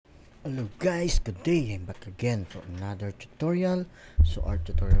Hello guys, good day. I'm back again for another tutorial. So our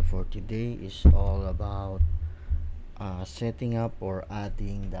tutorial for today is all about setting up or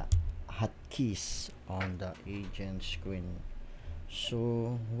adding the hotkeys on the agent screen.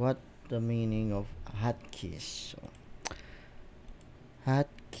 So what the meaning of hotkeys? So,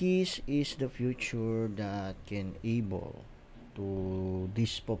 hotkeys is the feature that can able to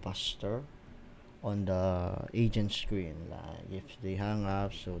display faster on the agent screen. Like if they hang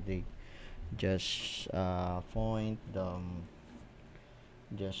up, so they just point the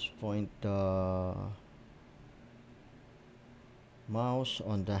mouse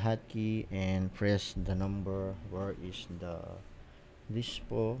on the hotkey and press the number where is the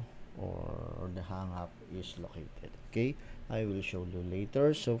dispo or the hang up is located. Okay, I will show you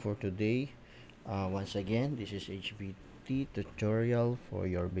later. So for today, once again, this is HBT tutorial for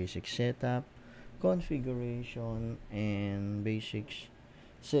your basic setup, configuration, and basics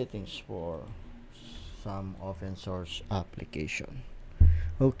settings for some open source application.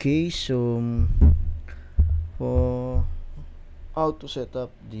 Okay, so for how to set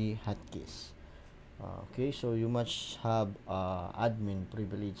up the hotkeys. Okay, so you must have admin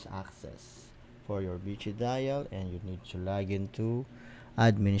privilege access for your Vicidial, and you need to log into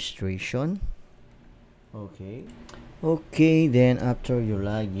administration. Okay. Okay, then after you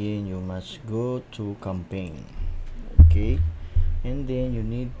log in, you must go to campaign. Okay, and then you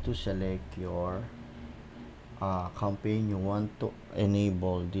need to select your campaign you want to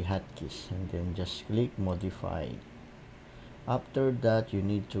enable the hotkeys, and then just click modify. After that, you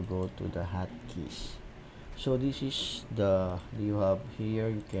need to go to the hotkeys. So this is the you have here.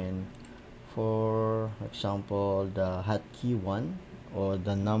 You can, for example, the hotkey 1 or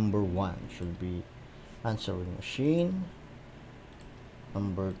the number 1 should be answering machine.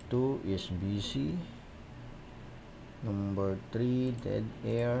 Number 2 is busy. Number 3 dead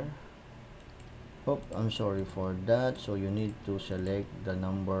air. Oh, I'm sorry for that. So you need to select the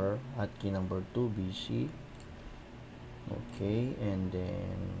number hotkey number 2 busy. Okay, and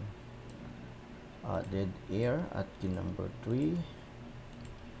then dead air hotkey number 3,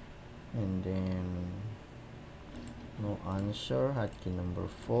 and then no answer hotkey number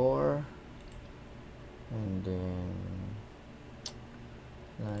 4, and then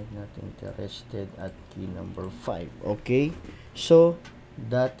like not interested hotkey number 5. Okay, so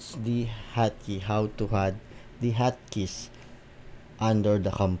that's the hotkey, how to add the hotkeys under the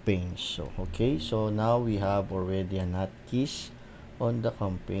campaign. So okay, so now we have already an hotkeys on the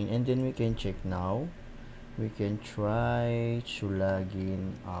campaign, and then we can check now. We can try to log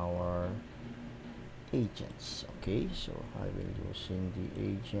in our agents. Okay, so I will using the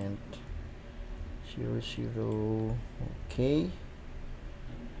agent 00. Okay,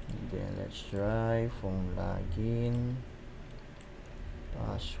 and then let's try phone login,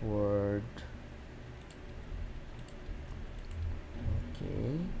 password.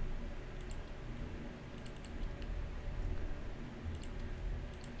 Okay,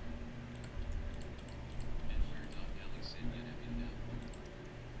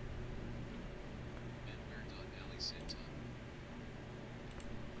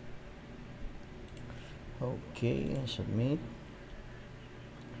 okay, and submit.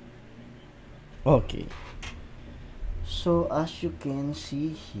 Okay, so as you can see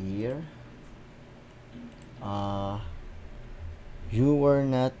here, you were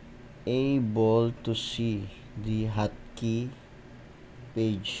not able to see the hotkey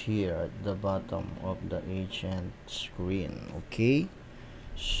page here at the bottom of the agent screen. Okay,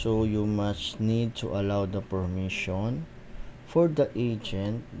 so you must need to allow the permission for the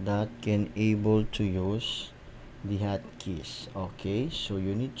agent that can able to use the hotkeys. Okay, so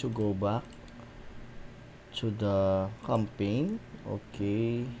you need to go back to the campaign.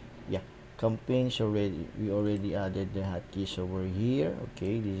 Okay, yeah, campaigns already, we already added the hotkeys over here.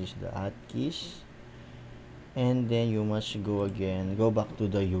 Okay, this is the hotkeys, and then you must go back to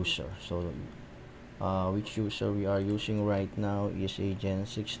the user. So which user we are using right now is agent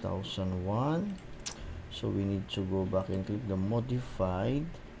 6001. So we need to go back and click the modified.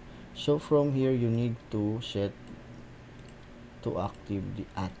 So from here you need to set to active the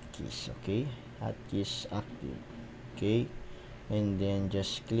hotkeys. Okay, hotkeys active. Okay, and then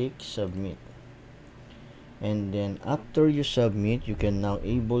just click submit, and then after you submit, you can now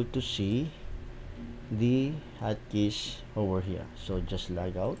able to see the hotkeys over here. So just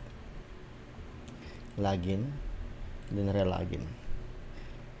log out, log in, then re-log in.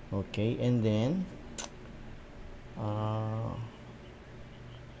 Okay, and then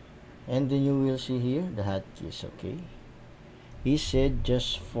you will see here the hotkeys. Okay, he said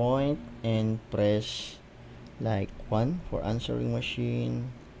just point and press like 1 for answering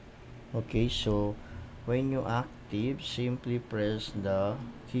machine, Okay, so when you active, simply press the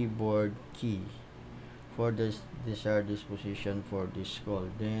keyboard key for this desired disposition for this call.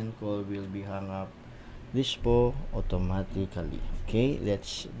 Then call will be hung up this po automatically. Okay,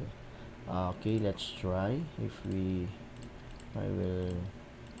 let's try. If we I will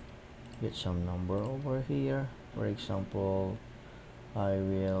get some number over here. For example, I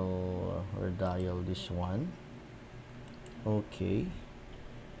will redial this one. Okay,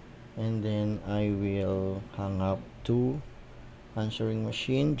 and then I will hang up to answering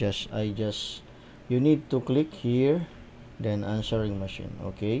machine. You need to click here, then answering machine.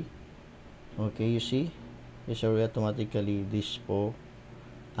 Okay, you see, it's already automatically this po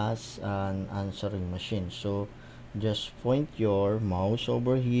as an answering machine. So just point your mouse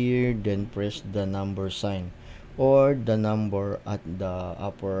over here, then press the number sign or the number at the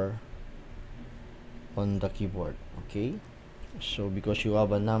upper on the keyboard. Okay, so because you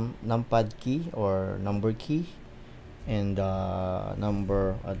have a numpad key or number key and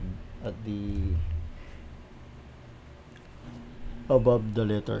number at the above the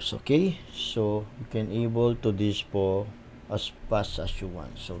letters. Okay, so you can able to this po as fast as you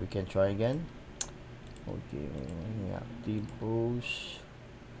want. So we can try again. Okay, active pose,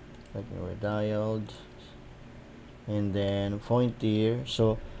 like we dialed, and then point here.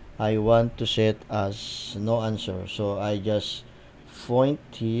 So I want to set as no answer, so I just point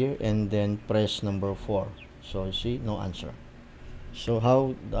here and then press number 4. So you see, no answer. So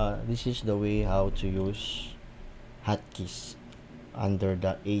how this is the way how to use hotkeys under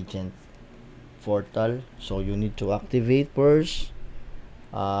the agent portal. So you need to activate first.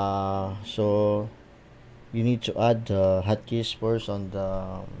 So you need to add the hotkeys first on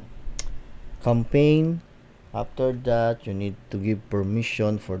the campaign. After that, you need to give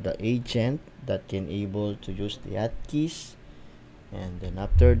permission for the agent that can able to use the hotkeys, and then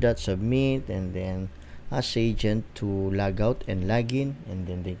after that submit, and then ask agent to log out and log in, and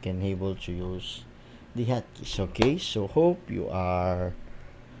then they can able to use the hotkeys. Okay, so hope you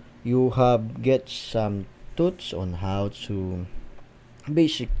have get some tuts on how to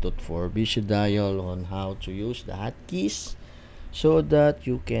basic tut for Vicidial on how to use the hotkeys, so that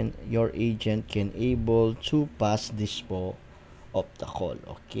your agent can able to pass this po of the call.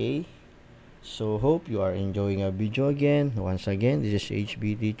 Okay, so hope you are enjoying our video again. Once again, this is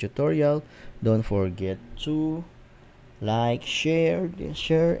HBT tutorial. Don't forget to like, share,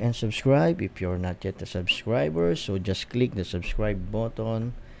 and subscribe if you're not yet a subscriber. So just click the subscribe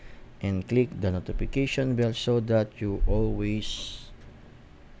button and click the notification bell so that you always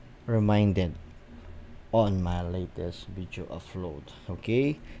reminded on my latest video upload.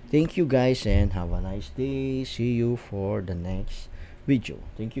 Okay, thank you guys and have a nice day. See you for the next video.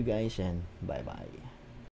 Thank you guys and bye bye.